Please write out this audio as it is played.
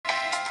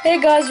Hey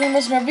guys, we're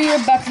Mr. Here,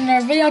 back from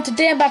another video.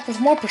 Today I'm back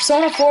with more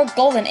Persona 4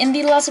 Golden. In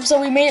the last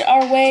episode, we made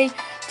our way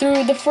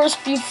through the first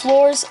few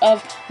floors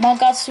of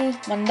Mangatsu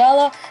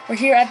Mandala. We're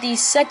here at the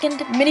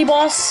second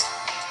mini-boss,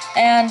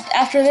 and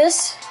after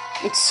this,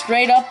 it's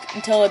straight up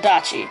until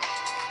Adachi.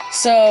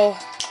 So,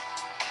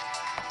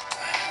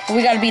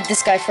 we gotta beat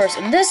this guy first,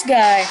 and this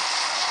guy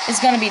is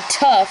gonna be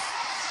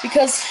tough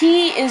because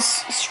he is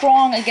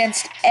strong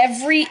against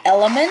every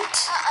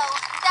element.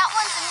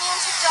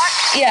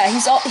 Yeah,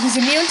 he's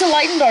immune to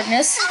light and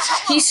darkness.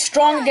 He's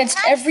strong against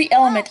every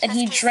element, and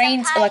he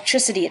drains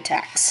electricity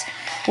attacks.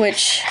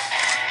 Which,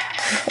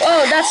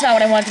 oh, that's not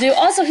what I wanted to do.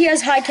 Also, he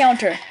has high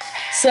counter,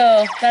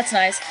 so that's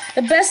nice.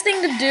 The best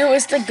thing to do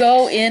is to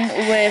go in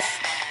with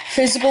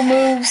physical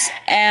moves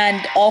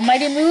and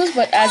almighty moves,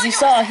 but as you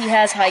saw, he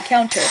has high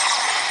counter.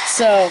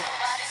 So,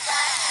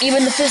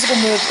 even the physical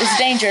move is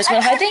dangerous,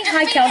 but I think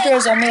high counter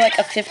is only like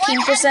a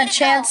 15%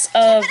 chance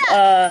of,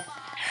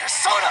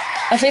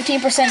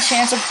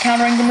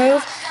 countering the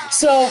move.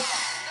 So,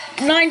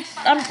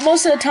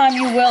 most of the time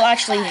you will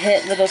actually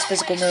hit with those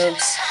physical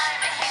moves.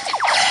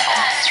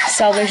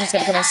 Salvation's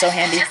gonna come in so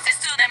handy.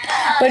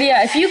 But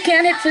yeah, if you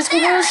can hit physical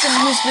moves,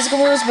 then use physical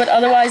moves, but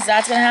otherwise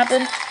that's gonna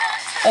happen.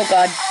 Oh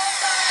god.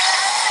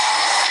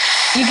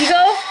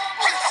 Yukiko?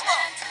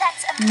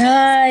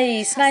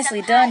 Nice.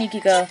 Nicely done,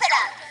 Yukiko.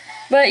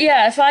 But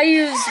yeah, if I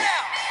use...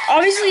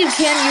 Obviously you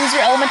can use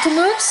your elemental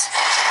moves.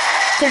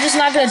 They're just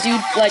not gonna do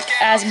like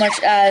as much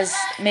as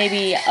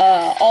maybe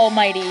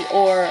almighty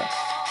or,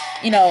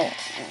 you know,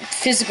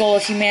 physical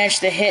if you manage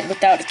to hit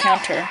without a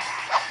counter.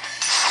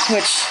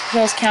 Which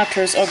those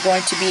counters are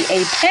going to be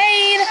a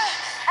pain.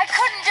 I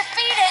couldn't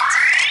defeat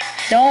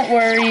it. Don't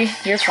worry,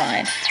 you're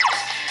fine.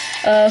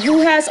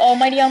 Who has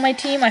almighty on my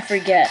team? I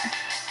forget.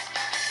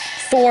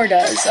 Thor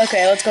does.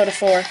 Okay, let's go to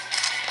Thor.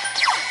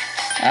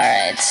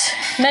 Alright.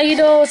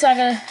 Megiddo, it's not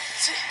gonna...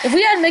 If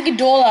we had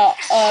Megiddola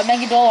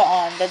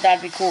on,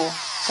 that'd be cool.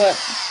 But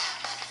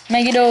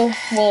Megiddo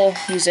will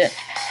use it.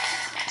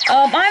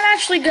 I'm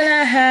actually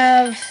gonna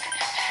have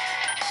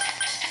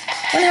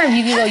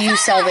Yukiko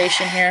use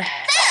Salvation here.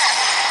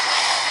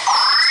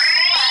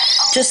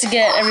 Just to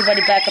get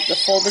everybody back up to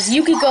full, because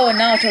Yukiko and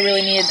Naoto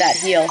really needed that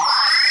heal.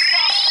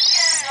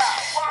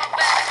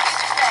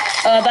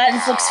 That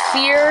inflicts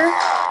fear.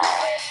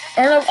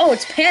 Or no, oh,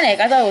 it's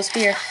panic. I thought it was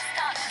fear.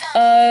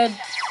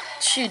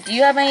 Shoot, do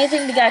you have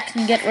anything that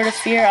can get rid of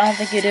fear? I don't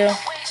think you do.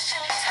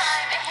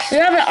 We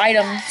have an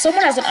item.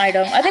 Someone has an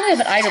item. I think we have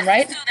an item,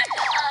 right?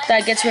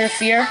 That gets rid of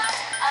fear.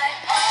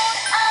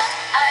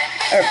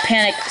 Or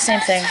panic, same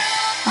thing.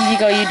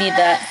 Yukiko, you need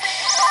that.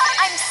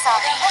 I'm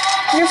sorry.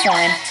 You're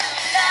fine.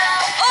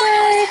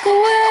 Break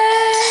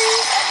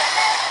away.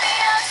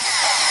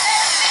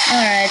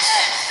 Alright.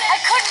 I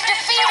couldn't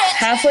defeat it.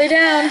 Halfway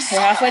down. We're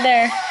halfway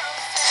there.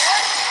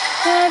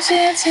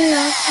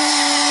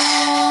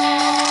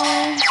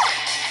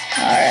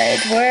 Alright,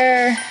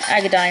 we're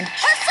Agadine.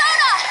 Persona.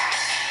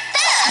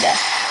 Yeah.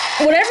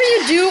 Whatever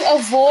you do,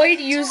 avoid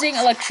using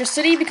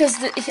electricity because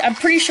I'm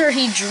pretty sure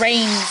he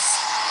drains.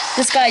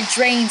 This guy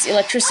drains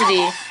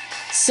electricity.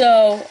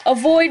 So,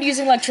 avoid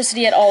using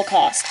electricity at all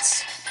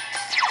costs.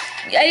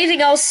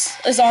 Anything else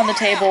is on the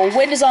table.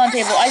 Wind is on the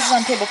table, ice is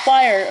on the table,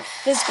 fire,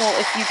 physical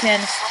if you can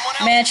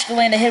manage to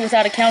land a hit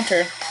without a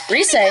counter.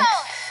 Rise.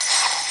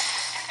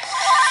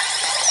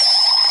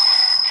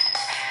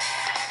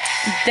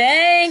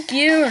 Thank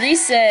you,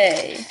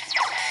 Rise.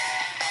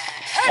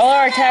 All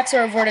our attacks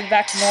are reverted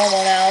back to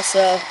normal now,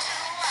 so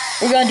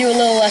we're gonna do a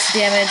little less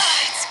damage.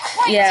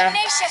 Yeah.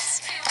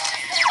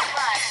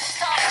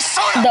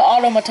 The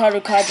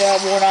Automataru Kaja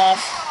worn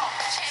off.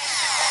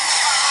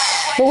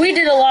 But we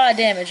did a lot of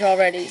damage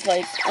already.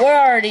 Like, we're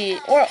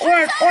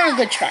on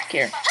good track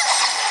here.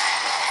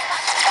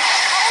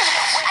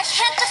 I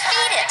can't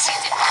defeat it.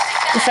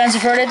 Defense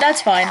reverted,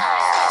 that's fine.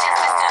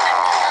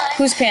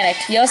 Who's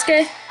panicked?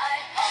 Yosuke?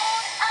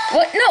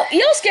 What? No,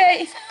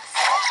 Yosuke!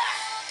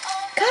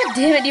 God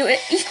damn it,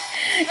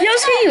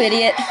 Yosuke, you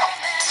idiot.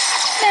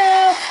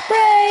 Now,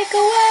 break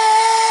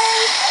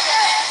away.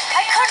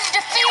 I couldn't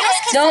defeat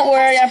it. Don't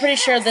worry, I'm pretty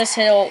sure this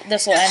will end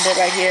it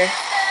right here.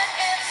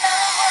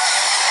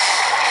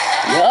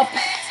 Yup.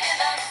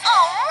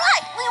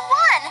 Alright, we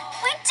won.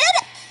 We did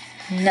it.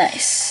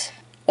 Nice.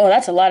 Oh,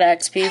 that's a lot of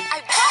XP.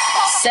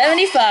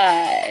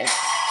 75.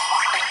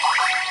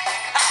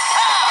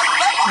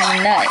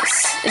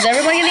 Nice. Is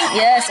everyone getting...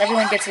 Yes,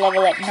 everyone gets a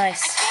level up.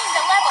 Nice.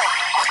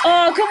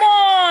 Oh, come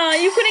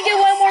on! You couldn't get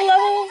one more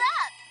level?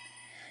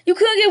 You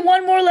couldn't get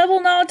one more level,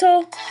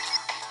 Naoto?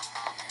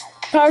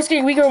 Power's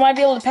getting weaker. We might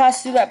be able to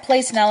pass through that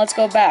place now. Let's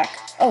go back.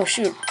 Oh,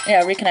 shoot.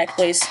 Yeah, reconnect,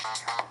 please.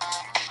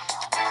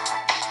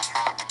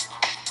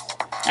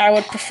 I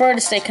would prefer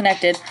to stay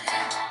connected.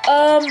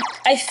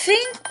 I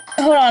think...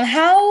 Hold on.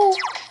 How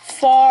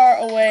far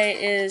away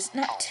is...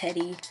 Not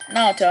Teddy.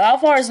 Naoto. How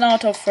far is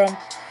Naoto from...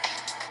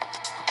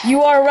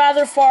 You are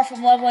rather far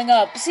from leveling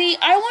up. See,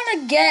 I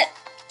want to get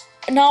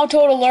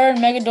Naoto to learn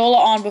Megiddola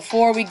on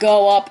before we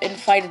go up and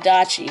fight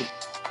Adachi.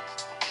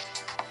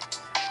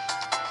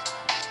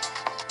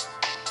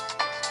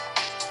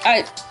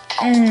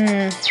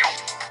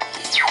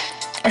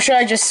 Or should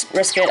I just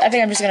risk it? I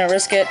think I'm just gonna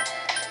risk it.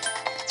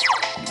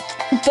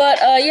 But,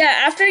 yeah,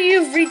 after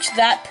you've reached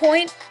that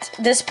point,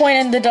 this point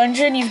in the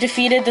dungeon, you've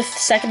defeated the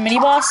second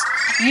mini-boss,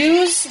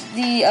 use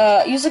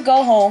the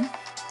go home,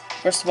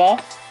 first of all.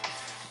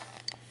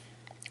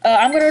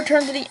 I'm gonna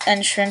return to the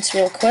entrance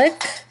real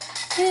quick.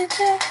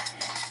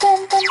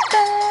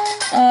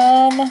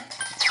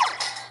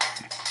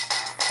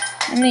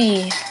 Let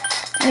me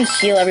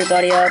heal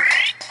everybody up.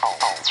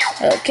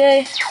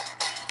 Okay.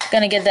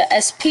 Gonna get the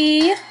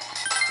SP.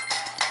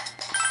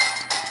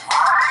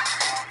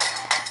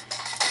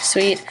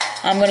 Sweet.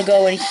 I'm gonna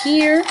go in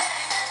here.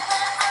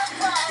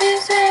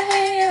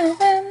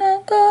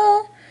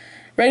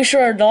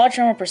 Register a large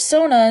number of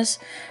personas.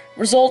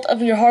 Result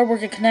of your hard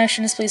work and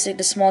connections. Please take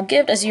the small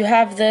gift. As you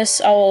have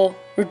this, I will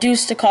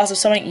reduce the cost of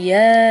summoning.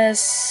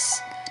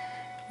 Yes.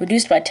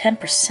 Reduced by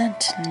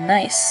 10%.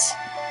 Nice.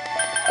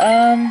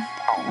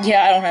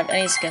 Yeah, I don't have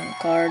any skin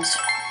cards.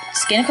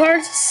 Skin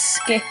cards?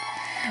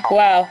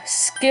 Wow.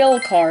 Skill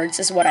cards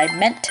is what I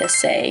meant to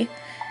say.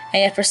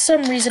 And yet for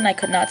some reason I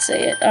could not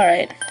say it.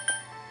 Alright.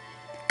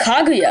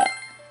 Kaguya.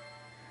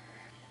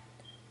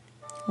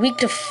 Weak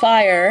to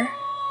fire.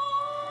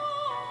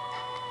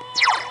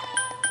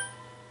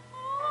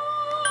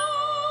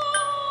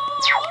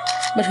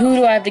 But who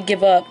do I have to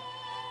give up?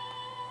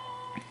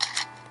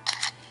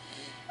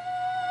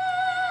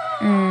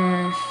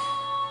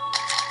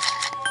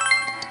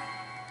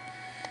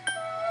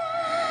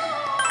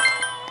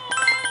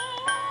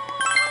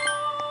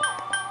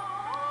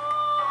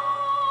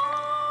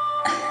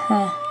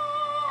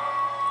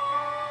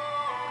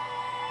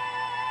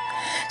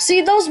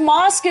 See, those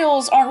Ma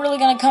skills aren't really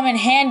gonna come in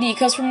handy,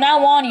 because from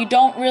now on you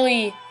don't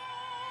really...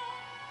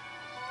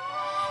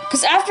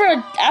 Because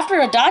after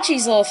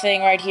Adachi's little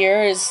thing right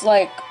here is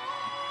like...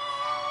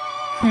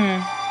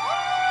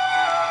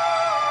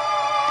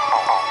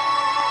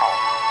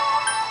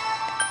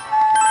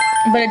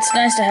 But it's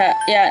nice to have...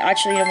 Yeah,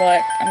 actually, you know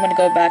what? I'm gonna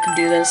go back and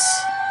do this.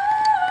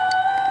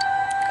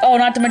 Oh,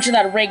 not to mention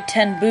that Reg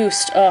 10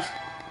 boost. Ugh.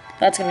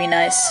 That's gonna be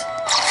nice.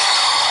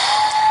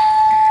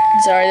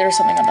 Sorry, there was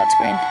something on that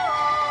screen.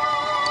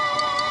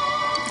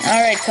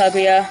 Alright,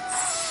 Kaguya.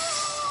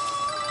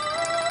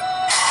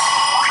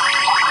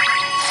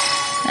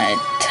 Alright,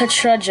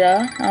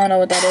 Tetraja. I don't know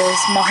what that is.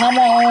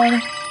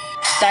 Mahamon.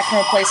 That can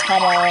replace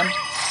Hamon.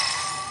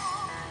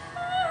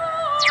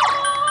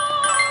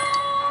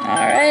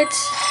 Alright.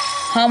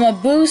 Hama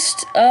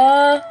boost.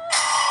 I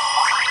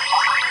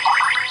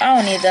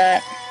don't need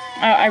that.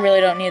 I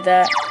really don't need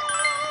that.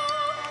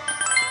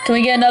 Can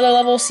we get another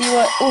level? See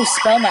what? Ooh,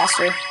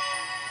 Spellmaster.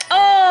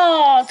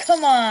 Oh,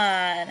 come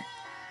on.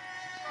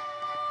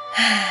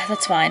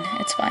 That's fine.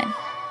 It's fine.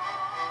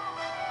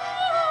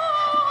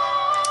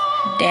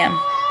 Damn.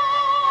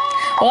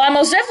 Well, I'm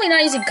most definitely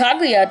not using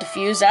Kaguya to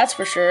fuse, that's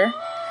for sure.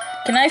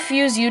 Can I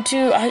fuse you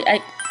two?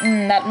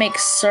 That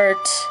makes cert.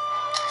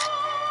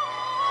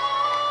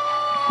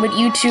 But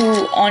you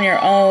two on your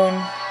own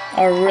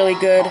are really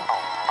good.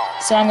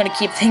 So I'm gonna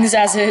keep things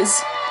as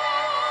is.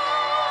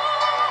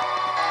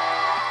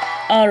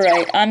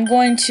 Alright, I'm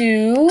going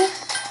to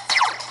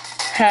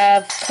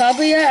have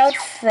Kaguya out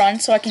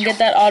front so I can get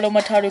that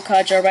Automataru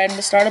Kaja right in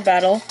the start of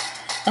battle.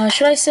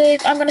 Should I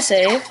save? I'm gonna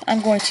save.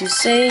 I'm going to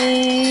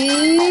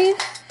save.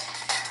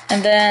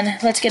 And then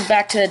let's get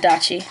back to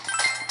Adachi.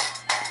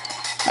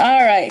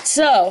 Alright,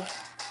 so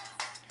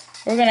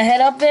we're gonna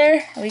head up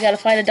there and we gotta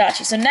fight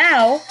Adachi. So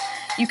now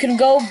you can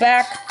go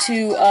back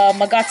to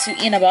Magatsu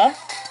Inaba.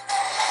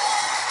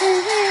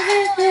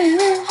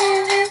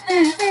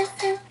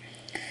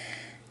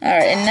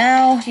 Alright, and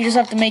now you just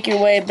have to make your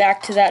way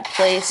back to that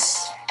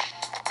place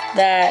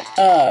that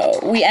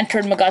we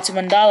entered Magatsu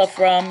Mandala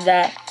from,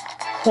 that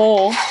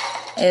hole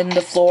in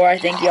the floor. I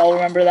think y'all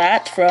remember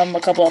that from a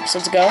couple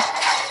episodes ago.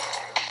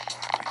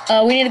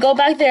 We need to go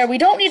back there. We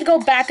don't need to go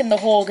back in the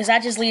hole, because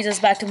that just leads us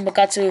back to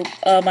Magatsu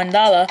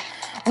Mandala.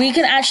 We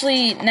can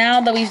actually, now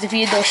that we've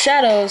defeated those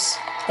shadows,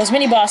 those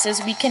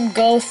mini-bosses, we can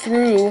go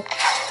through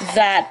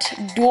that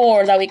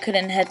door that we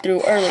couldn't head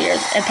through earlier.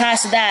 And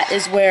past that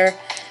is where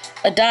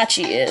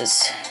Adachi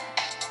is.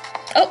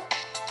 Oh!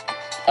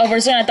 Oh, for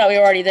a second I thought we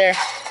were already there.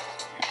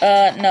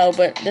 No,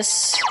 but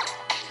this...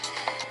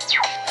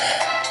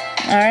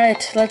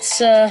 Alright, let's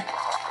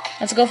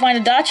go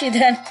find Adachi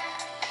then.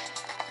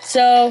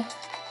 So,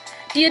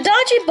 the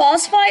Adachi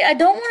boss fight, I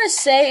don't want to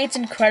say it's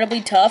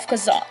incredibly tough,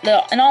 because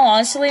in all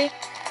honesty,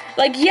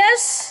 like,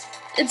 yes,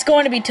 it's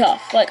going to be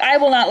tough. Like, I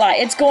will not lie,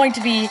 it's going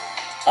to be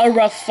a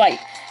rough fight.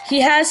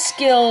 He has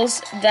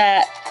skills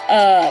that,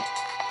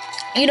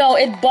 you know,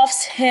 it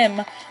buffs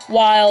him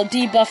while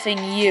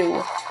debuffing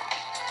you.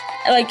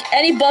 Like,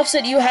 any buffs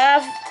that you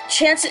have,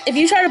 if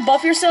you try to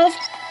buff yourself,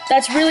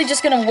 that's really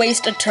just gonna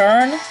waste a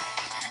turn,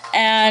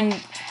 and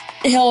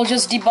he'll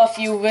just debuff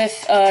you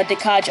with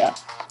Dekaja.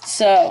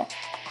 So,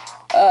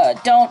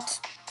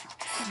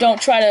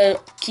 don't try to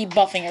keep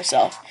buffing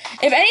yourself.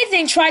 If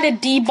anything, try to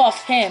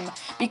debuff him,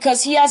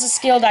 because he has a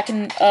skill that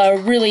can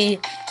really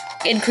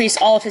increase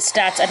all of his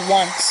stats at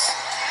once.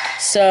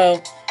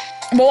 So,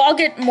 But I'll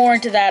get more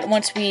into that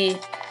once we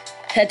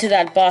head to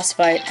that boss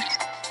fight.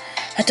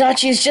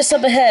 Adachi is just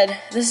up ahead.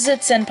 This is it,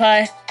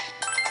 Senpai.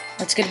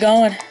 Let's get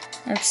going.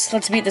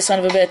 Let's beat this son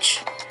of a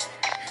bitch.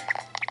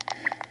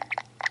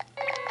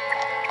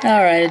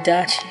 Alright,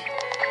 Adachi.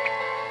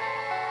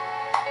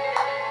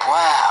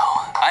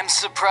 Wow, I'm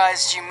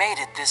surprised you made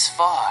it this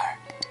far.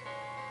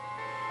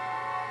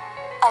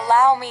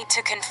 Allow me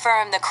to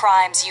confirm the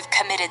crimes you've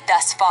committed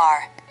thus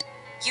far.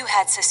 You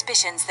had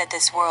suspicions that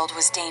this world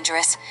was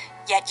dangerous,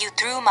 yet you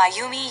threw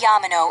Mayumi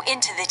Yamano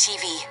into the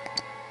TV.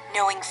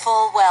 Knowing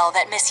full well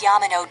that Miss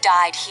Yamano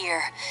died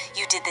here,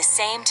 you did the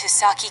same to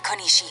Saki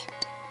Konishi.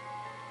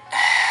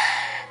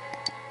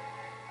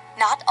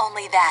 Not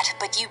only that,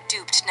 but you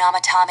duped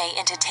Namatame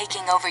into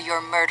taking over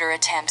your murder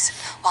attempts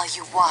while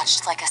you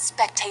watched like a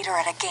spectator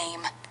at a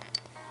game.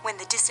 When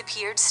the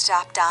disappeared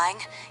stopped dying,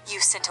 you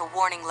sent a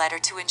warning letter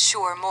to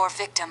ensure more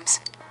victims.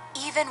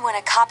 Even when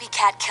a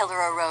copycat killer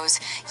arose,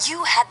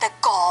 you had the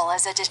gall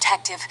as a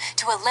detective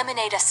to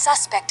eliminate a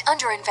suspect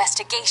under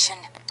investigation.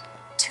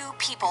 2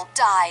 people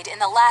died in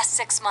the last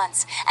 6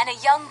 months, and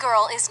a young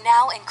girl is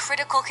now in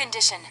critical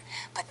condition.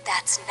 But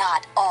that's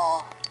not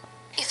all.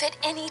 If at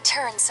any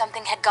turn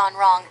something had gone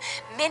wrong,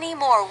 many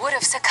more would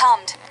have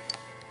succumbed.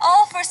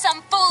 All for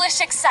some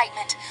foolish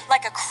excitement,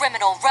 like a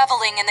criminal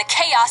reveling in the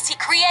chaos he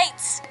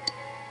creates.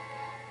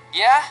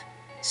 Yeah?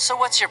 So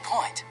what's your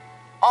point?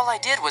 All I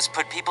did was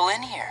put people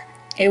in here.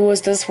 It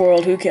was this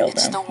world who killed them.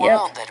 It's the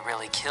world that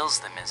really kills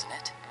them, isn't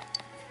it?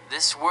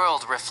 This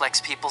world reflects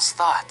people's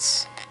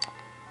thoughts.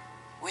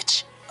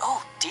 Which,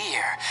 oh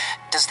dear,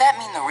 does that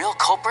mean the real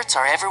culprits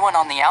are everyone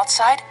on the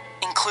outside,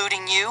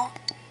 including you?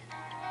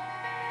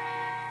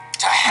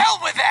 To hell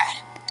with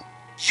that!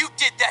 You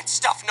did that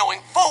stuff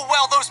knowing full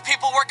well those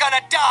people were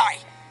gonna die!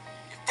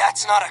 If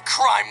that's not a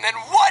crime, then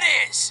what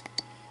is?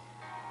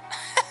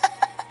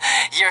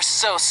 You're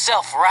so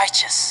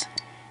self-righteous.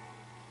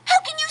 How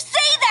can you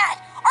say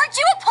that? Aren't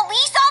you a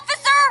police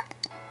officer?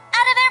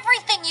 Out of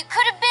everything you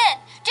could have been,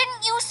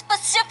 didn't you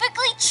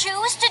specifically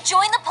choose to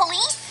join the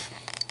police?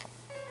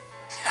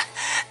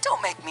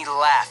 Don't make me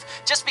laugh.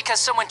 Just because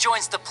someone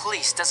joins the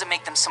police doesn't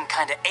make them some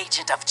kind of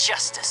agent of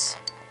justice.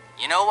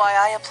 You know why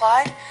I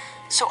applied?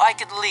 So I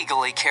could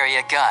legally carry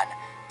a gun.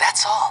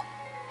 That's all.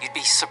 You'd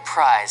be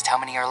surprised how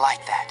many are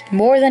like that.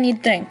 More than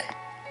you'd think.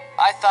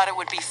 I thought it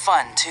would be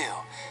fun, too.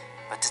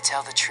 But to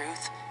tell the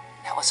truth,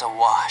 that was a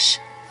wash.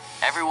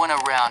 Everyone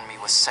around me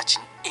was such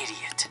an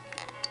idiot.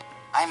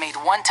 I made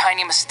one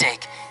tiny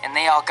mistake, and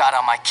they all got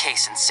on my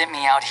case and sent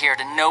me out here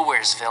to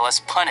Nowheresville as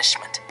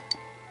punishment.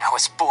 I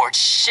was bored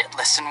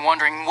shitless and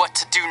wondering what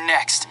to do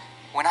next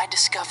when I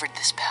discovered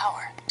this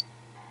power.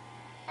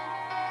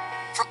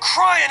 For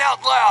crying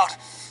out loud!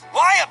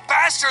 Why a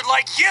bastard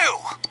like you?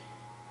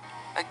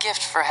 A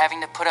gift for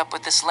having to put up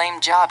with this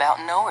lame job out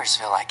in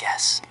Nowheresville, I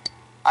guess.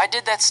 I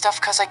did that stuff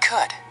because I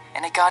could,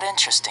 and it got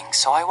interesting,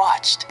 so I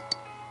watched.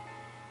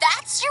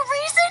 That's your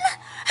reason?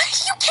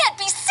 You can't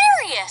be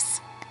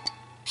serious!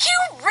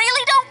 You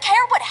really don't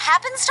care what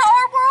happens to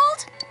our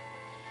world?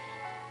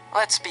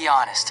 Let's be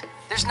honest.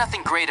 There's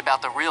nothing great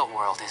about the real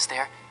world, is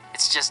there?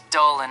 It's just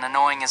dull and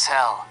annoying as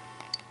hell.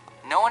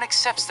 No one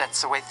accepts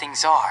that's the way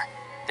things are.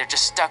 They're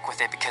just stuck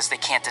with it because they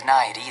can't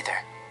deny it either.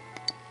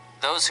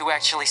 Those who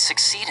actually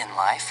succeed in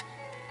life,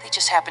 they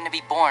just happen to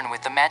be born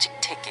with a magic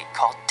ticket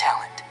called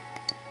talent.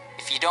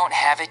 If you don't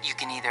have it, you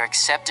can either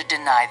accept or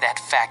deny that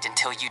fact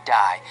until you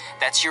die.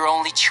 That's your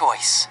only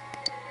choice.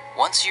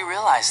 Once you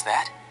realize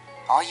that,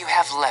 all you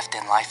have left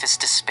in life is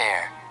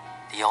despair.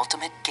 The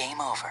ultimate game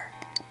over.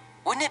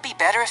 Wouldn't it be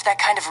better if that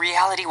kind of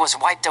reality was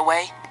wiped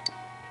away?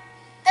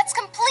 That's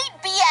complete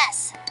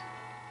BS.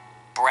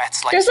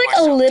 Brats like There's like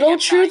a little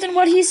truth in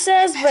what he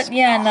says, but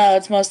yeah, no,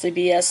 it's mostly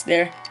BS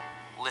there.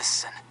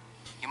 Listen,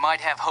 you might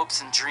have hopes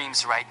and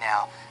dreams right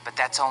now, but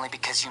that's only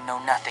because you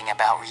know nothing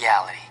about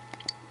reality.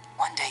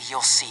 One day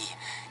you'll see.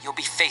 You'll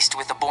be faced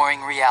with a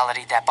boring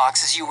reality that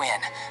boxes you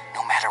in,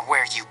 no matter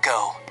where you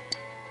go.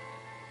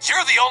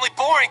 You're the only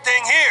boring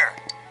thing here!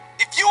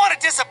 If you want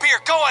to disappear,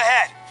 go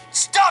ahead!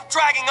 Stop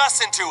dragging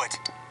us into it!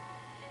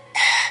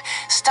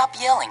 Stop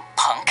yelling,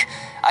 punk.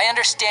 I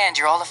understand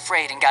you're all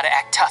afraid and gotta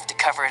act tough to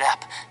cover it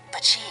up,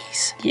 but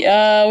jeez.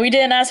 Yeah, we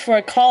didn't ask for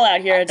a call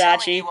out here, I'm telling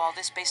Adachi. you all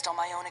this based on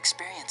my own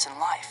experience in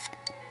life.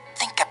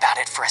 Think about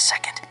it for a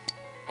second.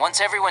 Once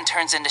everyone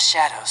turns into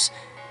shadows,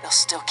 they'll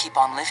still keep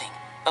on living,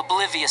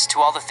 oblivious to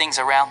all the things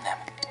around them.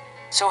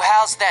 So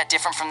how's that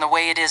different from the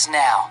way it is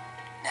now?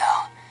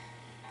 No,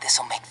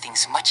 this'll make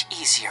things much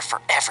easier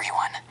for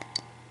everyone.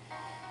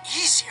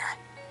 Easier?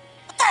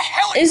 What the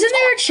hell are you Isn't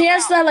there a talking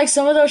chance about? that like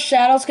some of those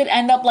shadows could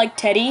end up like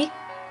Teddy?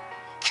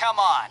 Come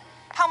on.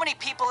 How many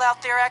people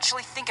out there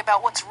actually think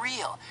about what's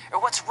real or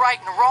what's right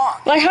and wrong?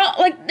 Like how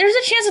there's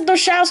a chance that those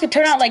shadows could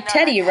turn out like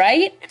Teddy,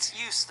 right? It's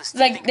useless to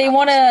Like think they about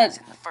want those to,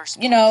 things in the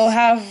first you know, place.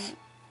 have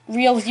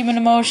real human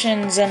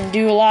emotions and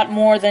do a lot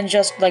more than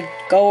just like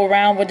go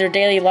around with their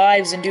daily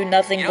lives and do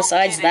nothing You don't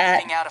besides get that.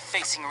 anything out of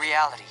facing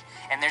reality,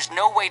 and there's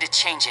no way to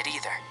change it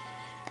either.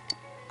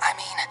 I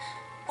mean,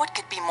 what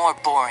could be more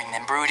boring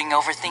than brooding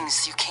over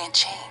things you can't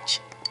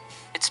change?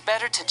 It's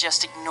better to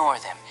just ignore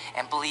them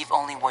and believe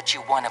only what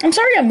you want to. I'm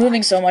sorry I'm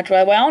moving so much,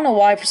 by the way. I don't know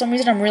why. For some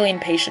reason, I'm really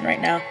impatient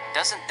right now.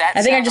 Doesn't that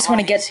I think I sound just a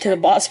want to lot get easier? to the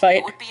boss fight.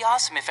 It would be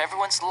awesome if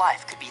everyone's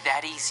life could be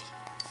that easy.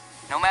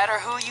 No matter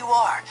who you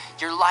are,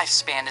 your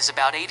lifespan is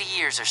about 80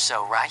 years or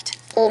so, right?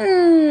 A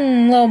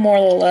little more,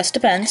 a little less.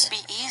 Depends.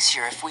 It'd be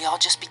easier if we all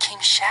just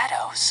became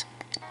shadows.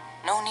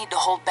 No need to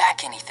hold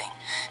back anything.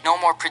 No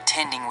more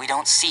pretending we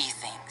don't see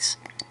things.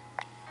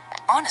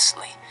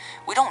 Honestly,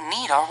 we don't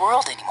need our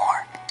world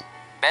anymore.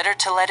 Better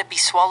to let it be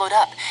swallowed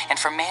up and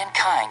for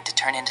mankind to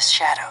turn into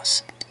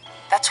shadows.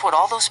 That's what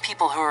all those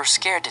people who are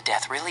scared to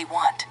death really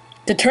want.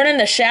 To turn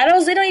into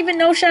shadows? They don't even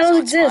know shadows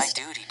exist. It's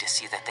my duty to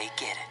see that they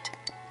get it.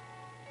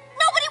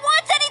 Nobody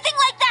wants anything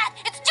like that!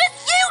 It's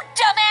just you,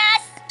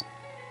 dumbass!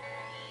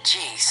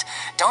 Jeez,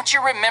 don't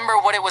you remember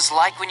what it was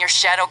like when your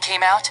shadow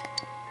came out?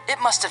 It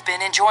must have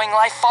been enjoying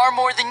life far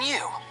more than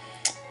you.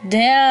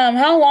 Damn,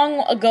 how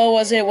long ago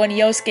was it when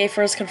Yosuke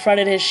first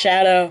confronted his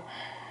shadow?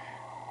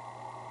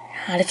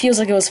 God, it feels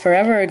like it was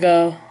forever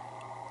ago.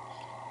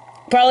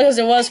 Probably because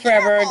it was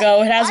forever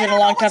ago. It has been a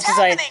long time since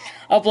I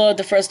uploaded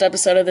the first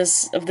episode of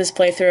this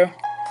playthrough.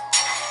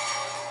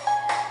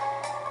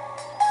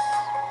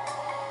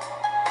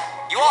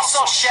 You all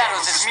saw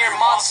shadows as mere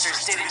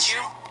monsters, didn't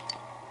you?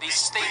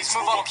 These things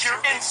move on pure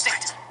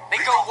instinct. They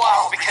go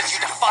wild because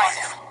you defy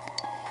them.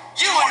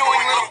 You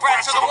annoying little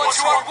brats are the ones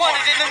who are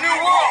wanted in the new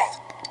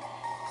world!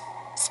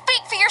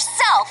 Speak for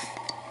yourself!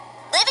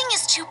 Living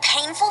is too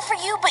painful for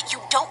you, but you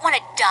don't want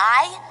to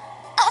die?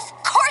 Of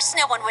course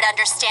no one would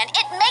understand.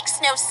 It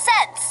makes no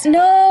sense.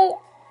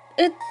 No,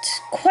 it's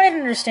quite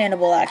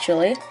understandable,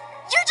 actually.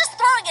 You're just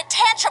throwing a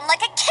tantrum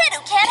like a kid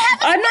who can't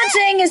have a I'm not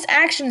saying his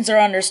actions are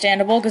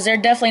understandable, because they're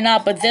definitely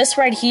not, but this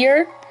right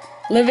here,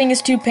 living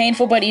is too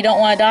painful but you don't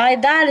want to die,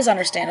 that is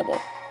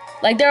understandable.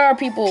 Like, there are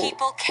people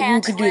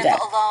who could do that,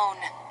 alone.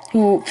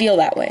 who feel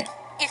that way.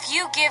 If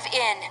you give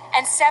in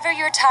and sever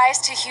your ties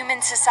to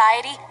human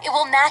society, it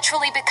will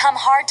naturally become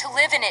hard to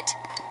live in it.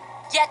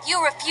 Yet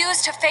you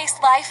refuse to face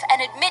life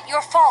and admit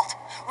your fault,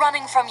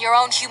 running from your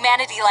own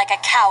humanity like a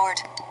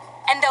coward.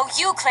 And though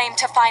you claim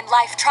to find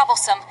life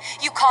troublesome,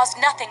 you cause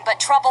nothing but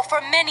trouble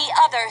for many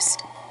others.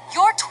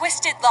 Your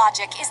twisted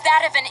logic is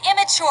that of an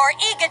immature,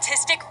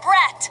 egotistic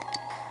brat.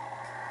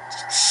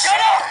 Shut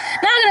up!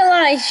 Not gonna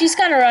lie, she's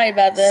kinda right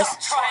about this.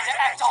 Stop trying to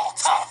act all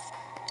tough.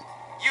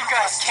 You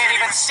guys can't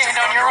even stand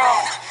on your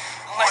own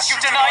unless you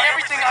deny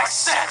everything I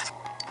said.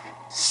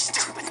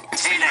 Stupid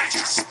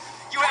teenagers!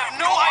 You have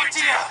no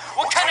idea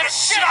what kind of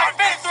shit I've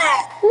been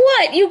through!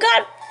 What? You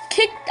got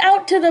kicked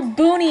out to the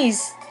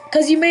boonies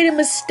because you made a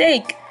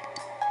mistake.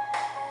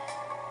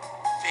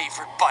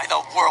 Favored by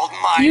the world,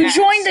 my You ass.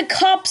 joined the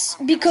cops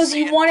because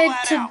you wanted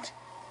to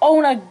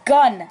own a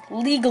gun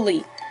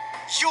legally.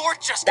 You're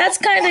just That's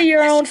kind of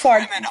your own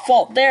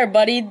fault there,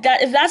 buddy.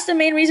 If that's the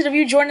main reason of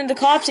you joining the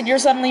cops and you're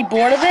suddenly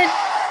bored of it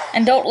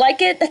and don't like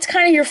it, that's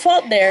kind of your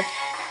fault there.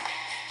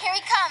 Here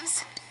he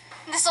comes.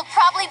 This'll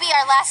probably be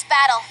our last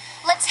battle.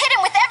 Let's hit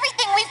him with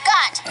everything we've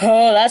got.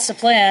 Oh, that's the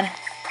plan.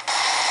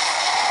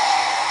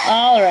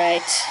 All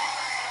right.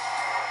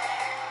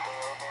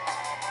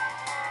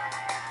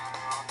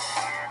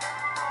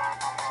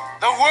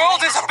 The world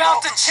is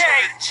about to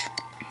change.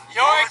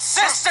 Your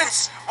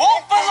existence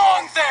won't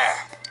belong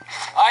there.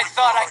 I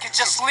thought I could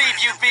just leave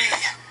you be,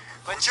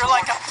 but you're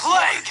like a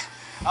plague.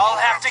 I'll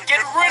have to get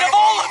rid of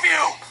all of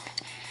you.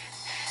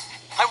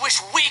 I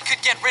wish we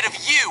could get rid of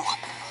you,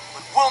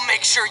 but we'll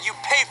make sure you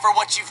pay for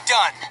what you've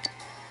done.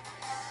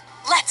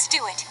 Let's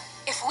do it.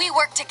 If we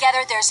work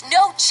together, there's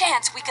no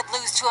chance we could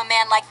lose to a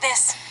man like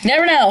this.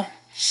 Never know.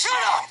 Shut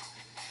up!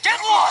 Get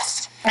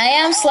lost! I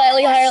am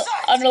slightly higher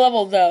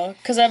underleveled though,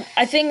 because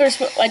I think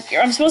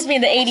I'm supposed to be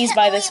in the 80s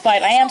by this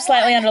fight. I am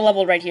slightly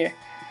underleveled right here.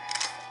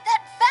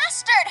 That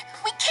bastard!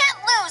 We can't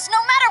lose, no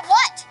matter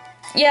what!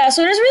 Yeah,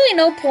 so there's really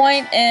no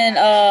point in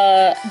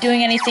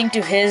doing anything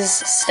to his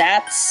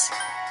stats.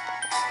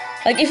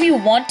 Like, if you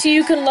want to,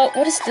 you can what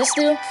does this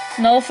do?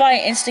 Nullify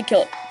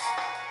insta-kill.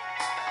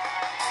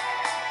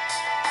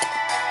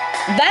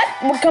 That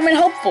would come in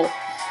helpful.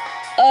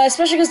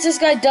 Especially because this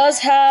guy does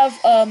have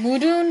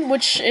Mudun,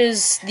 which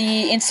is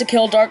the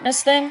insta-kill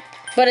darkness thing.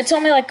 But it's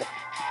only like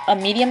a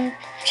medium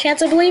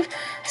chance, I believe.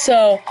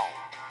 So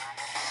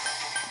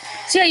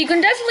yeah, you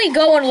can definitely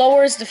go and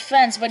lower his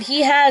defense, but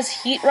he has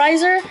Heat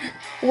Riser,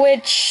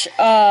 which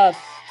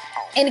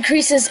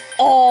increases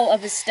all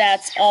of his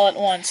stats all at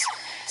once.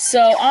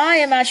 So I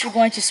am actually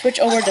going to switch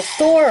over to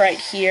Thor right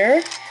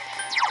here.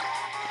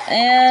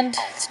 And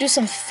let's do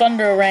some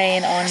Thunder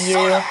Rain on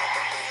you.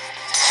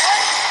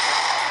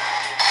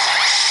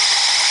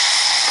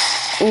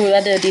 Ooh,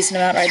 that did a decent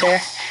amount right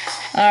there.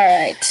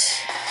 Alright.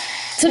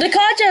 So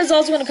Dakaja is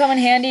also going to come in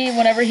handy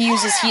whenever he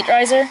uses Heat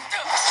Riser.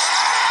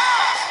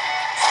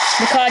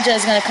 Dakaja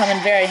is going to come in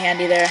very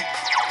handy there.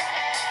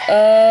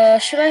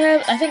 Should I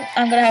have... I think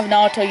I'm going to have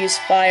Naoto use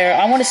Fire.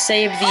 I want to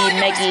save the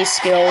Megi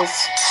skills.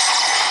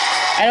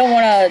 I don't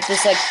want to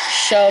just, like,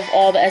 shove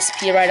all the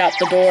SP right out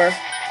the door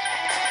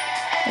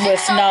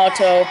with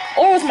Naoto.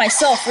 Or with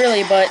myself,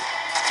 really, but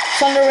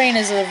Thunder Rain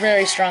is a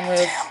very strong move.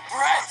 Damn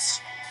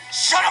brats!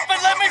 shut up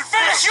and let me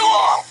finish you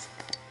off!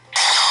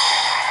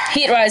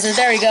 Heat Riser,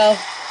 there we go.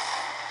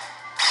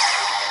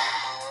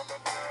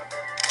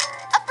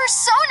 A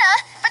persona?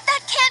 But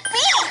that can't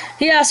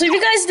be! Yeah, so if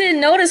you guys didn't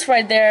notice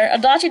right there,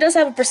 Adachi does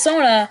have a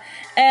persona,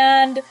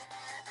 and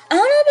I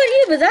don't know about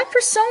you, but that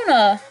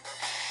persona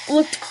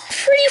looked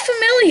pretty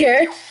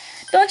familiar.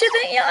 Don't you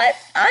think? Yeah,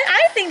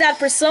 I think that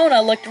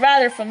persona looked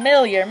rather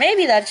familiar.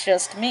 Maybe that's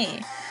just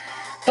me.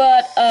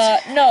 But,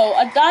 no,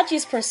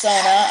 Adachi's persona,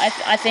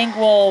 I think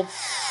we'll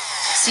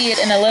see it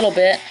in a little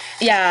bit.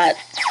 Yeah,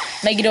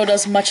 Megiddo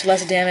does much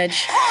less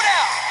damage.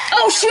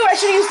 Oh, shoot, I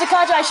should've used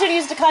Dakaja. I should've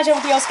used Dakaja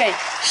with Yosuke.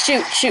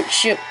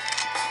 Shoot.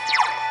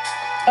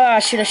 Ah,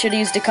 shoot, I should've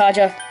used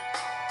Dakaja.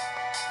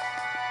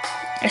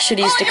 I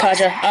should've used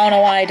Dakaja. I don't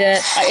know why I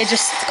didn't. It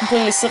just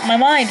completely slipped my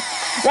mind.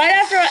 Right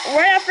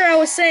after I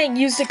was saying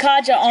use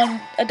Dakaja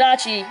on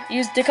Adachi,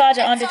 use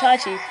Dakaja on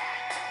Itachi.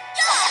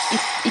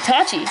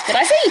 Itachi? Did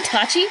I say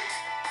Itachi?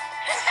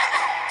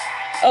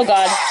 Oh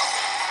god.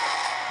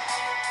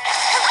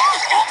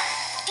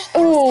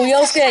 Ooh,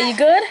 Yosuke, you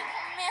good?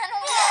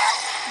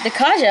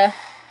 Dakaja?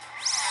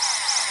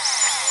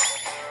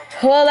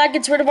 Well, that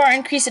gets rid of our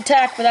increased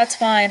attack, but that's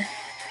fine.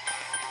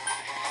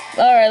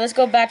 Alright, let's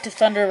go back to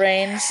Thunder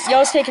Rains.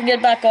 Yosuke can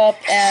get back up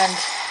and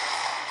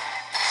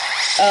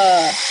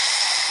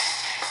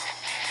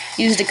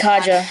use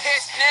Dakaja.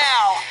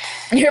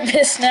 You're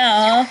pissed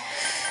now,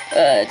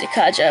 huh?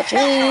 Dakaja,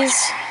 please.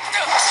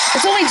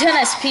 It's only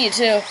 10 SP,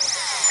 too.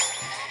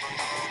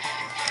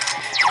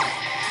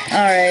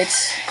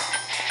 Alright.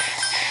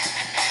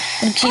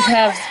 I'm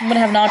gonna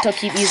have Naoto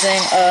keep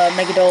using,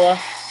 Megadola.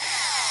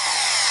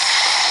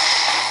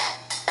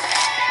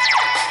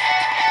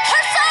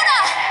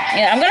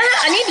 Yeah,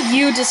 I need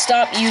you to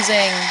stop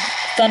using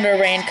Thunder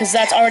Rain, because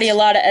that's already a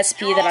lot of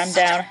SP that I'm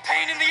down.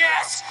 Pain in the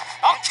ass!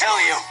 I'll kill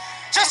you!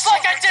 Just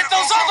like I did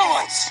those other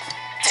ones!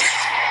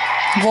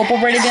 Vocal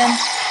Braid again?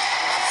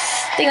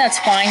 I think that's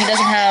fine. He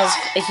doesn't have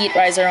a Heat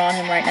Riser on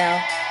him right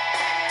now.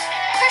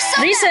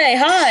 Rise,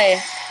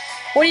 hi!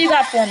 What do you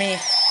got for me?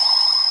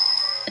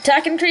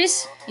 Attack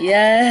increase?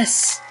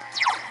 Yes.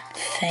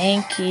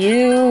 Thank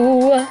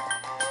you.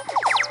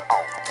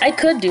 I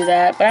could do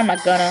that, but I'm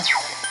not gonna.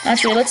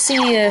 Actually, let's see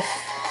if...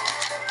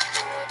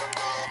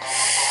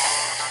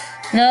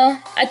 No,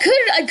 I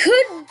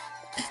could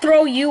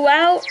throw you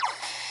out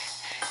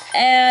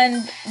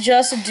and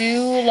just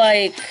do,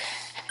 like,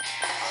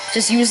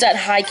 just use that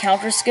high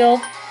counter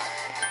skill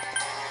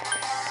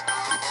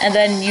and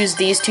then use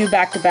these two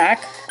back to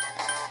back.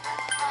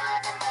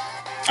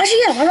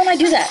 Actually, yeah, why don't I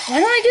do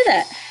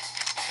that?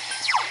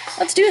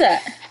 Let's do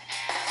that.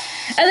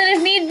 And then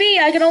if need be,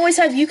 I can always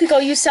have Yukiko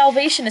use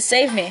Salvation to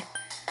save me.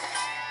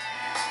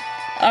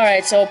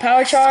 Alright, so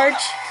Power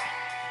Charge.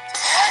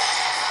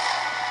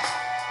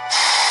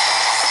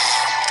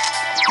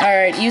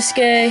 Alright,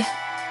 Yusuke.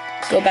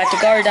 Go back to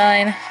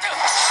Gardine.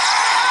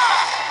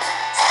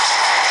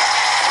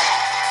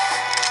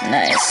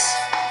 Nice.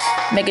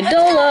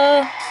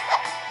 Megadola.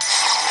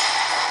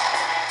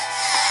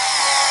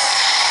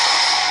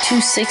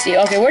 260.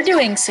 Okay, we're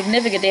doing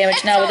significant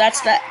damage now, but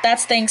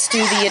that's thanks to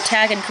the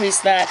attack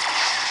increase that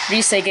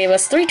Rise gave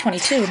us.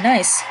 322.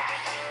 Nice.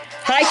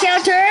 High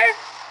counter.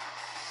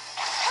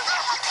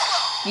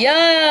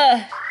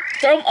 Yeah.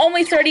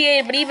 Only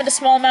 38, but even a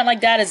small amount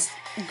like that is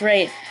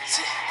great.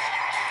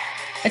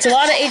 It's a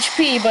lot of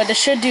HP, but this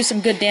should do some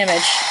good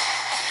damage.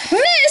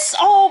 Miss!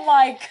 Oh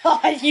my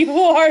god, you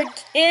are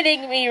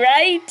kidding me,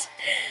 right?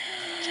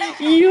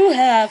 You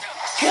have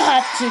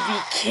got to be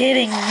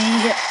kidding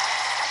me.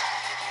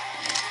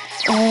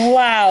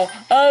 Wow,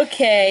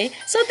 okay.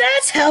 So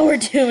that's how we're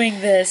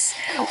doing this.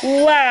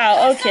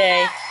 Wow,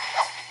 okay.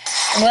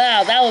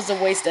 Wow, that was a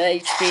waste of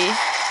HP.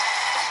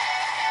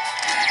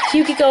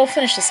 Yukiko,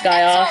 finish this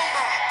guy off.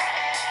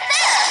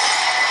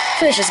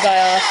 Finish this guy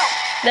off.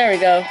 There we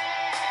go.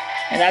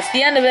 And that's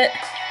the end of it.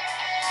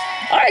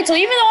 Alright, so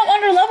even though I'm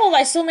under leveled,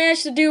 I still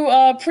managed to do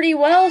pretty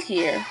well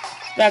here.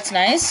 That's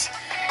nice.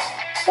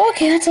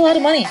 Okay, that's a lot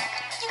of money.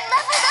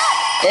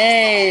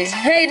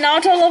 Hey,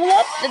 Naoto level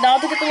up? Did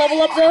Naoto get the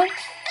level up though?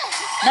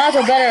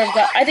 Naoto better have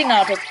got, I think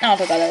Naoto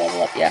got that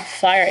level up, yeah.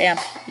 Fire Amp,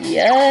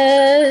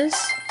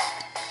 yes.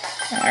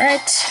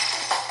 Alright.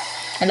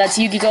 And that's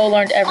Yukiko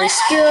learned every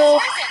skill.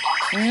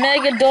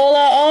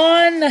 Megadola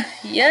on,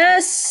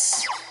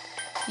 yes.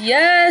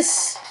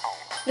 Yes.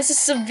 This is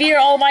severe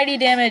almighty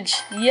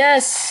damage,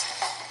 yes.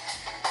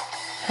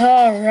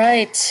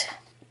 Alright.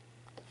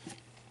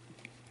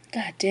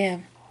 God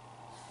damn.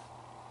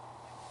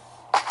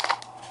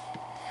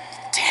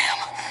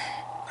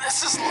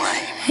 This is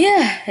lame.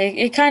 Yeah,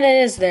 it kinda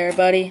is there,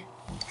 buddy.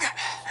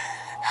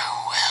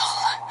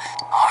 Well,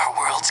 our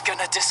world's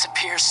gonna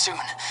disappear soon,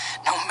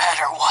 no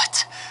matter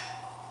what.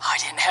 I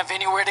didn't have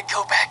anywhere to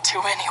go back to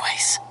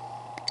anyways.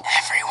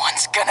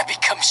 Everyone's gonna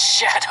become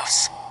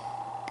shadows.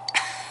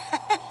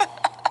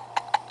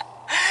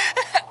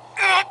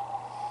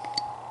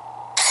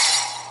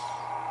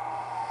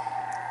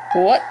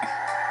 What?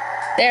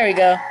 There we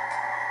go.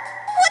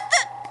 What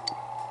the?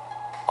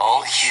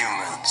 All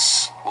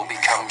humans will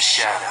become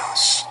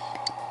shadows.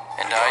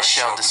 And And I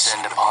shall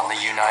descend upon the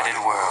united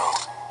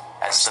world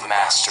as the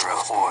master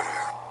of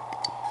order.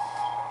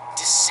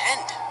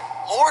 Descend?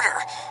 Order?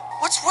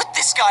 What's with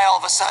this guy all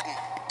of a sudden?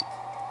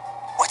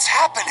 What's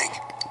happening?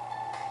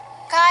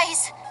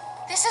 Guys,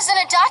 this isn't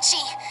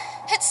Adachi.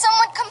 It's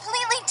someone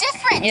completely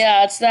different.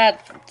 Yeah, it's that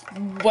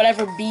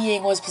whatever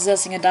being was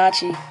possessing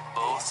Adachi.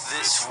 Both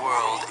this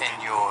world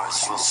and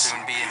yours will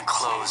soon be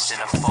enclosed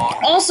in a fog.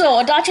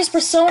 Also, Adachi's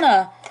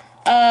persona,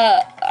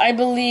 I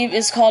believe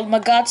is called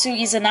Magatsu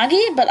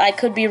Izanagi, but I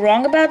could be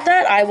wrong about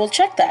that. I will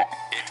check that.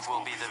 It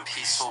will be the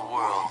peaceful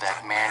world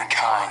that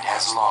mankind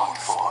has longed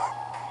for.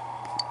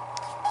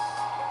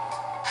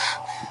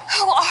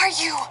 Who are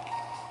you?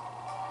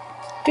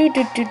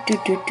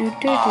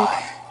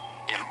 I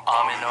am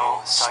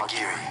Amino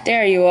Sagiri,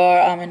 There you are,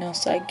 Amino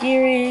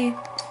Sagiri.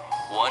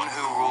 one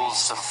who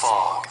rules the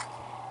fog,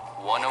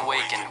 one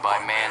awakened by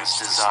man's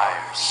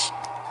desires.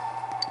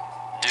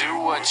 Do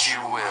what you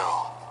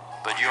will,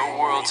 but your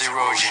world's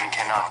erosion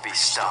cannot be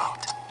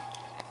stopped.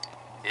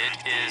 It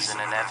is an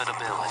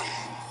inevitability.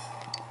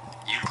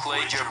 You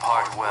played your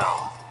part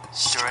well,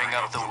 stirring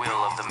up the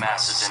will of the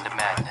masses into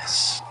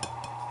madness.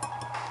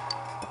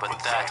 But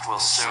that will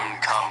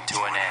soon come to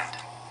an end.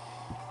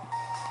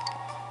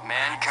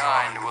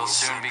 Mankind will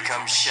soon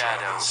become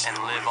shadows and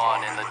live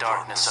on in the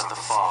darkness of the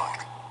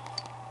fog.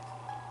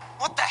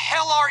 What the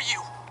hell are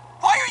you?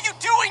 Why are you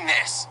doing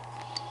this?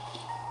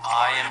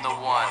 I am the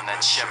one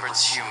that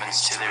shepherds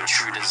humans to their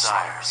true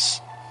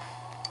desires.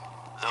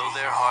 Though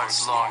their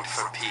hearts longed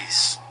for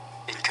peace,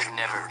 it could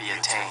never be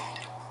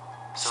attained.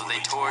 So they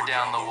tore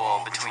down the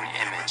wall between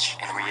image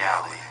and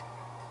reality.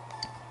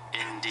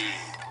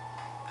 Indeed,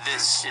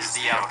 this is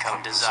the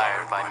outcome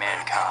desired by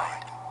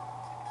mankind.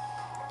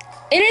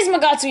 It is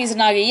Magatsu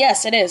Izanagi.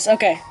 Yes, it is.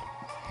 Okay.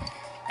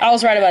 I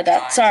was right about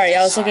that. Sorry,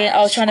 I was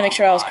trying to make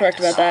sure I was correct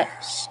about that.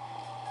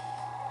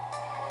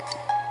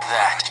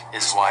 That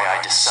is why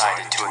I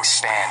decided to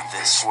expand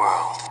this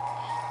world.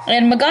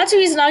 And Magatsu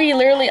Izanagi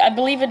literally, I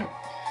believe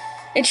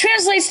it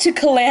translates to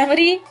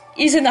Calamity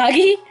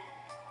Izanagi.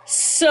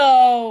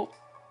 So,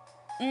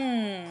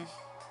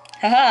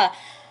 haha.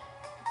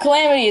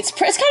 Calamity. It's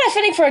kind of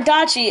fitting for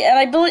Adachi, and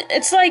I believe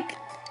it's like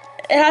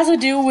it has to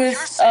do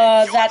with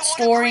that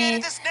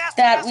story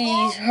that we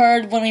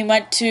heard when we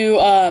went to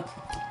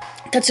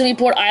Tatsumi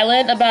Port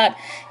Island about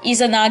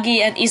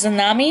Izanagi and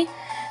Izanami,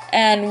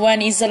 and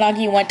when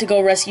Izanagi went to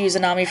go rescue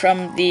Izanami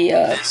from the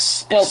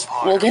well,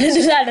 we'll get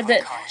into that in a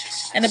bit.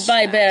 And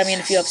by a bit, I mean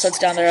a few episodes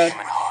down the road.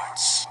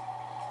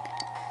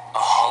 A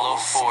hollow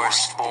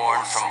forest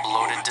born from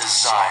bloated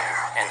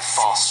desire and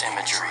false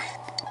imagery.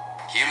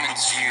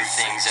 Humans view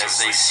things as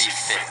they see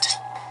fit.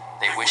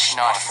 They wish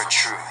not for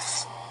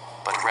truth,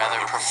 but rather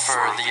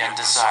prefer the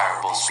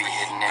undesirables be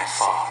hidden in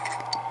fog.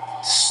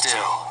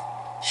 Still,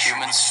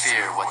 humans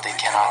fear what they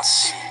cannot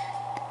see.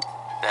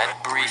 That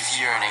brief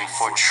yearning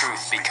for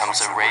truth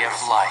becomes a ray of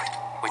light,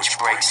 which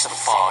breaks the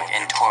fog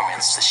and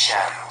torments the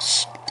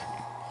shadows.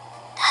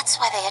 That's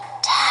why they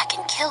attack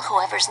and kill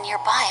whoever's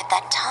nearby at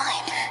that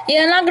time.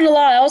 Yeah, not gonna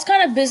lie, I was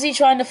kind of busy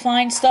trying to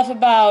find stuff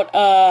about,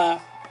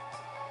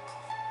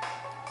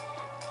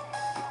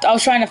 I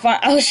was trying to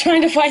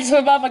find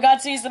stuff about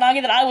Magatsu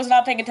Izanagi that I was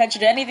not paying attention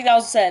to anything that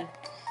was said.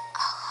 A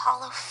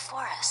hollow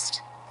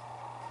forest.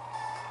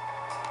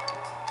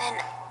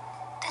 Then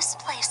this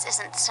place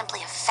isn't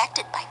simply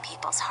affected by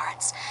people's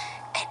hearts.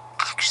 It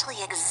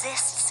actually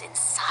exists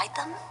inside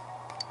them?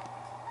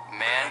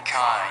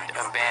 Mankind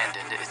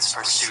abandoned its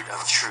pursuit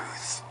of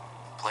truth,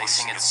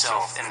 placing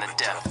itself in the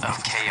depth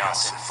of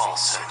chaos and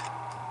falsehood.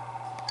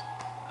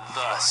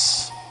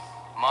 Thus,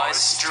 my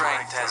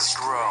strength has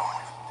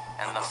grown,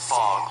 and the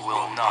fog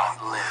will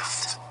not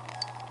lift.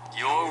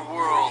 Your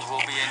world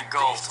will be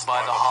engulfed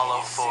by the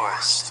hollow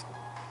forest.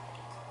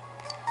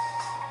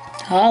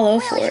 Hollow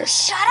Will you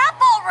forest. shut up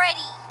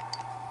already?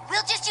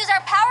 We'll just use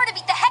our power to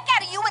beat the heck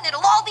out of you and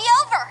it'll all be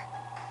over.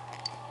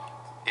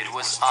 It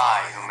was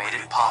I who made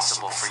it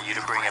possible for you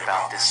to bring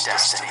about this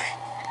destiny.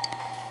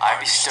 I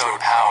bestowed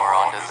power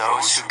onto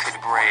those who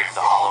could brave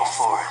the hollow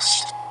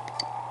forest.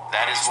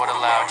 That is what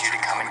allowed you to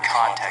come in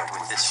contact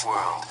with this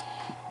world.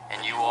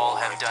 And you all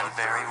have done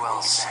very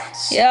well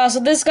since. Yeah, so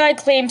this guy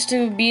claims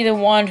to be the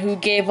one who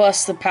gave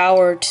us the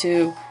power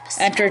to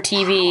enter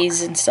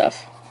TVs and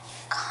stuff.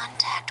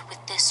 Contact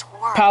with this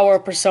world. Power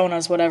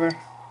personas, whatever.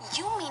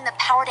 You mean the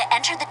power to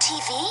enter the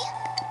TV?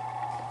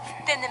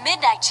 Then the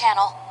Midnight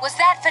Channel, was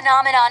that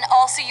phenomenon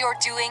also your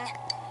doing?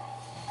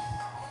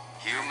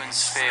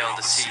 Humans fail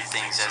to see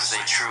things as they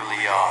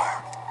truly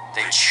are.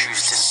 They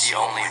choose to see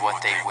only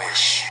what they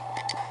wish.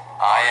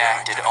 I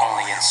acted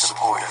only in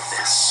support of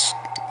this.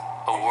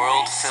 A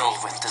world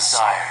filled with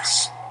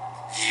desires,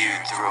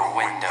 viewed through a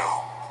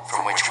window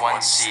from which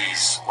one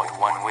sees what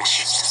one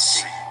wishes to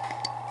see.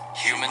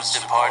 Humans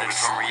departed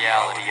from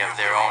reality of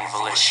their own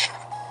volition,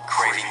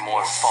 craving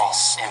more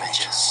false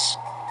images.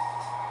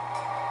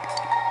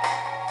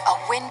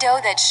 A window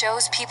that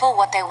shows people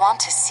what they want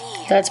to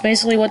see. That's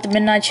basically what the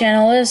Midnight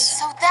Channel is.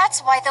 So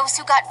that's why those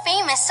who got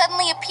famous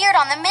suddenly appeared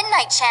on the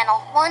Midnight Channel,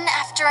 one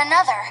after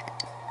another.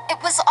 It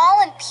was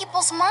all in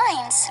people's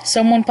minds.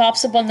 Someone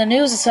pops up on the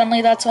news and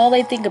suddenly that's all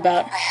they think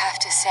about. I have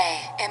to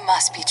say, it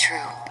must be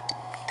true.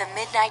 The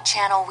midnight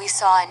channel we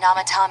saw in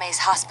Namatame's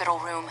hospital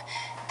room,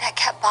 that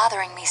kept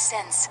bothering me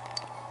since.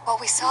 What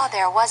we saw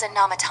there wasn't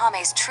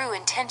Namatame's true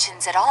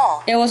intentions at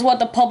all. It was what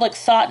the public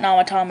thought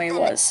Namatame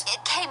was.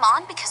 It came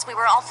on because we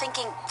were all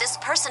thinking, this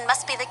person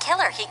must be the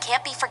killer. He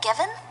can't be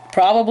forgiven?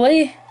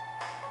 Probably.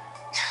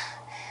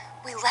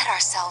 We let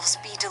ourselves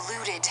be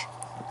deluded.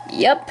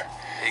 Yep.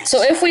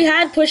 So if we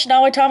had pushed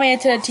Namatame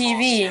into the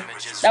TV,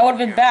 that would have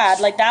been bad.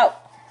 Like that,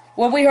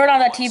 what we heard on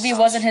that TV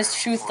wasn't his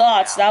true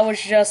thoughts. That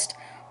was just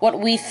what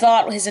we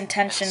thought his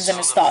intentions and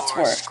his thoughts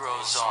were.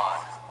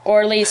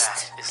 Or at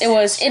least it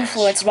was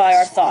influenced by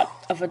our thought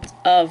of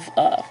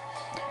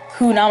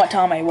who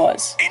Namatame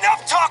was.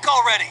 Enough talk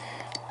already!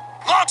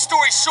 Long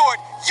story short,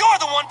 you're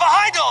the one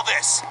behind all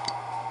this!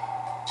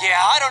 Yeah,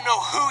 I don't know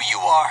who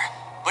you are,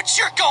 but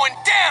you're going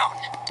down!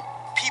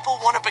 People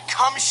want to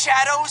become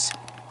shadows?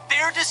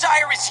 Their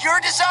desire is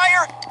your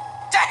desire?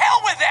 To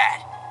hell with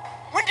that!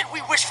 When did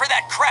we wish for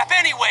that crap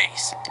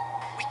anyways?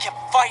 We kept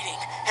fighting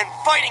and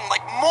fighting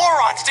like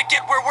morons to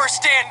get where we're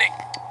standing.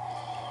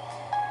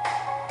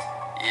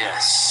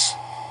 Yes,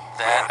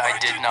 that I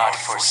did not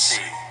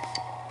foresee.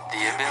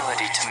 The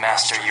ability to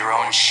master your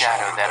own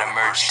shadow that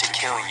emerged to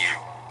kill you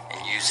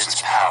and use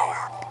its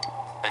power.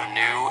 A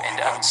new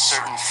and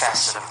uncertain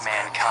facet of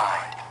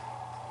mankind.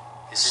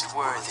 Is it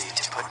worthy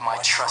to put my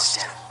trust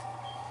in?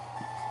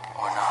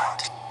 Or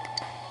not?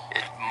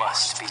 It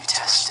must be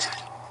tested.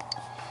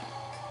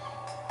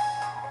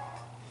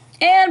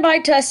 And by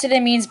tested,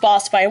 it means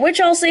boss fight,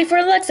 which I'll save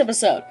for the next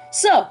episode.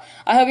 So,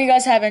 I hope you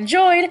guys have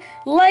enjoyed.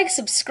 Like,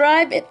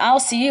 subscribe, and I'll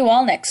see you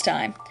all next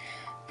time.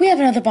 We have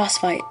another boss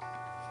fight.